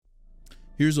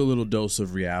Here's a little dose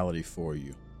of reality for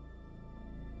you.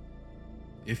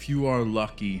 If you are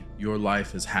lucky, your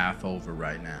life is half over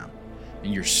right now,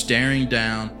 and you're staring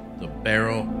down the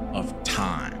barrel of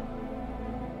time,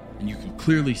 and you can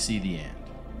clearly see the end.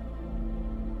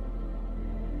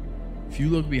 If you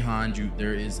look behind you,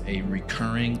 there is a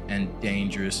recurring and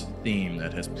dangerous theme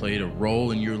that has played a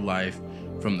role in your life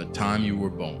from the time you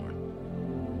were born.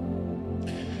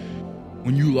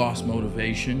 When you lost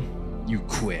motivation, you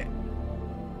quit.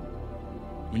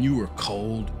 When you were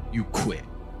cold, you quit.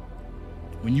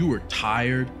 When you were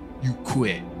tired, you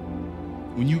quit.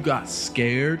 When you got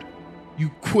scared, you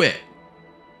quit.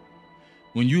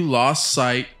 When you lost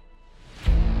sight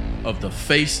of the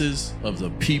faces of the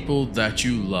people that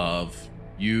you love,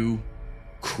 you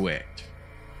quit.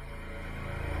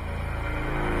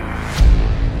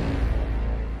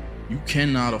 You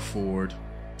cannot afford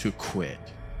to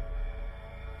quit.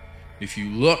 If you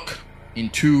look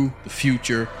into the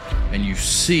future and you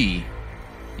see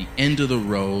the end of the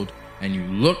road, and you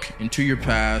look into your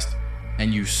past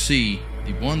and you see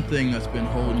the one thing that's been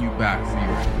holding you back for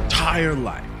your entire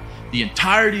life, the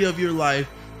entirety of your life,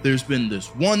 there's been this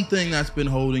one thing that's been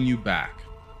holding you back.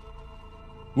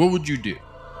 What would you do?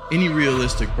 Any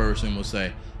realistic person will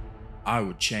say, I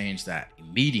would change that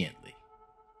immediately.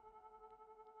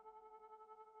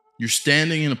 You're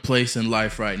standing in a place in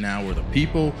life right now where the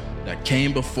people that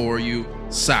came before you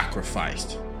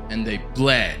sacrificed, and they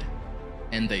bled,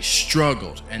 and they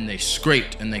struggled, and they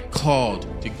scraped, and they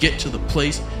clawed to get to the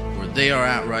place where they are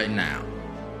at right now.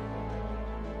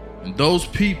 And those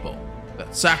people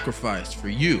that sacrificed for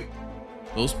you,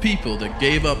 those people that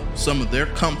gave up some of their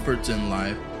comforts in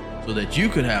life so that you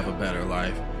could have a better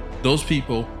life, those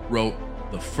people wrote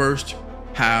the first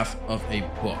half of a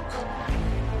book.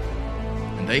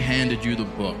 And they handed you the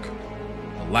book.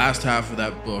 The last half of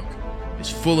that book is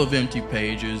full of empty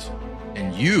pages,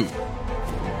 and you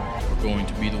are going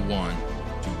to be the one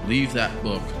to leave that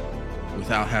book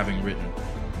without having written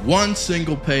one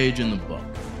single page in the book.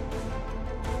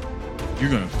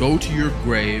 You're going to go to your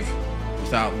grave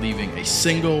without leaving a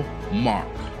single mark,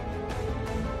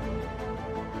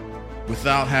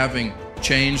 without having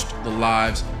changed the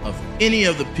lives of any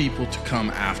of the people to come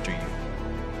after you,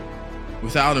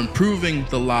 without improving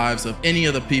the lives of any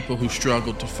of the people who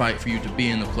struggled to fight for you to be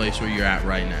in the place where you're at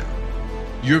right now.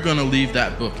 You're going to leave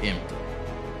that book empty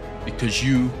because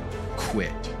you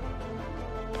quit.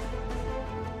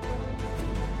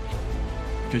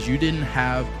 Because you didn't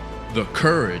have the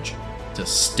courage to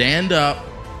stand up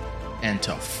and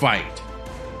to fight.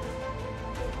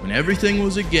 When everything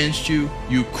was against you,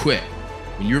 you quit.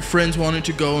 When your friends wanted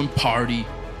to go and party,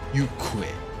 you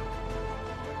quit.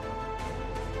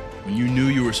 When you knew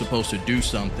you were supposed to do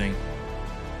something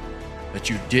that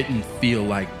you didn't feel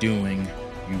like doing,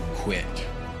 you quit.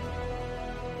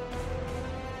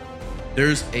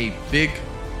 There's a big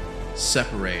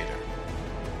separator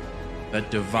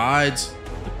that divides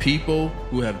the people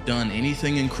who have done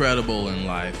anything incredible in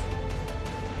life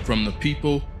from the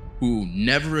people who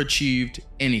never achieved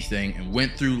anything and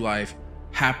went through life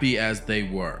happy as they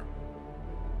were.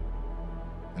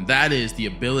 And that is the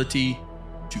ability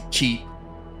to keep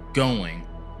going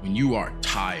when you are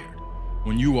tired,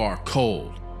 when you are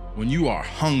cold, when you are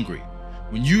hungry,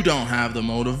 when you don't have the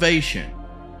motivation.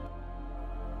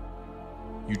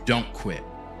 You don't quit.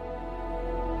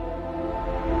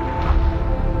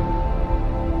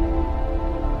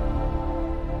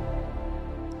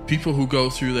 People who go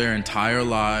through their entire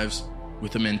lives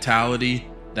with the mentality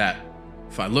that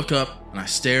if I look up and I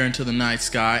stare into the night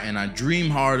sky and I dream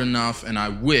hard enough and I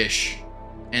wish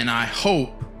and I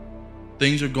hope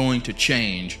things are going to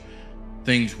change,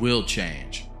 things will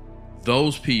change.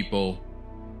 Those people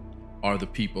are the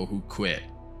people who quit.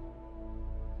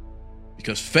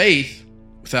 Because faith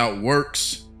without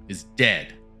works is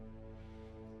dead.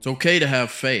 It's okay to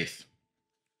have faith,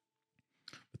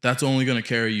 but that's only going to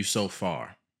carry you so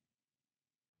far.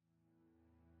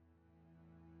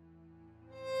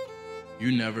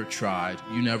 You never tried.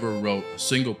 You never wrote a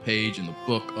single page in the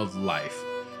book of life,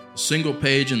 a single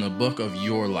page in the book of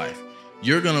your life.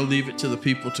 You're going to leave it to the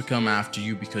people to come after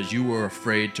you because you were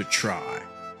afraid to try.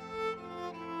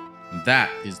 And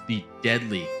that is the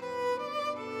deadly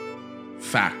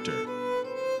factor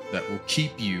that will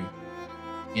keep you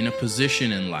in a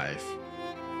position in life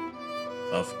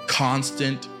of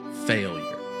constant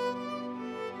failure.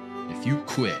 If you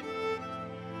quit,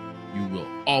 you will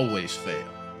always fail.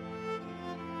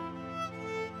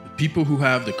 The people who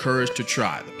have the courage to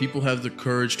try, the people who have the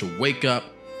courage to wake up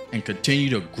and continue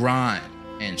to grind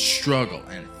and struggle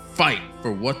and fight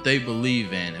for what they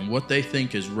believe in and what they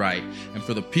think is right, and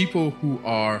for the people who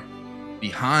are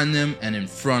behind them and in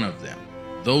front of them.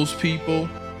 Those people,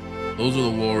 those are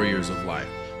the warriors of life.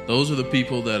 Those are the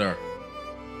people that are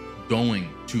going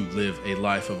to live a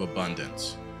life of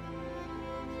abundance.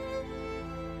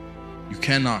 You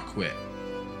cannot quit.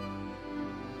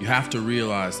 You have to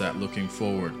realize that looking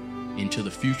forward into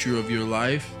the future of your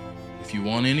life, if you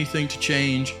want anything to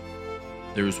change,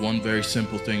 there is one very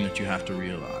simple thing that you have to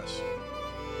realize.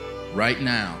 Right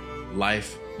now,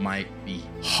 life might be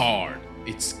hard.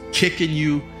 It's kicking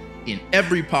you in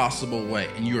every possible way,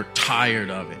 and you're tired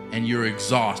of it, and you're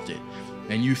exhausted,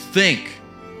 and you think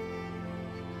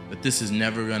that this is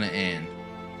never going to end,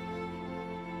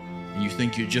 and you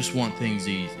think you just want things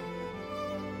easy,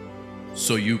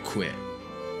 so you quit.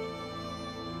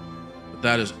 But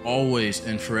that is always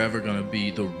and forever going to be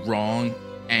the wrong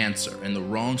answer and the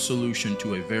wrong solution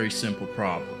to a very simple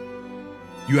problem.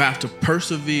 You have to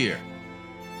persevere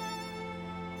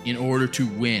in order to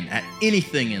win at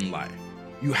anything in life.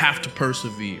 You have to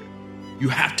persevere. You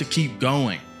have to keep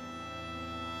going.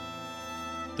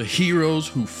 The heroes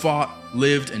who fought,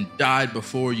 lived, and died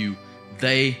before you,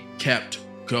 they kept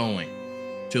going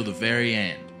till the very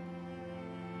end.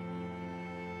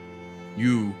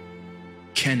 You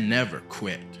can never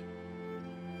quit.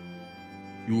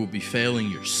 You will be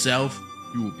failing yourself.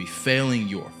 You will be failing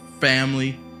your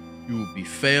family. You will be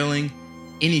failing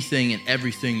anything and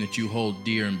everything that you hold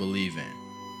dear and believe in.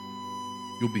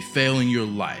 You'll be failing your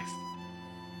life.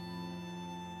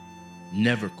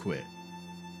 Never quit.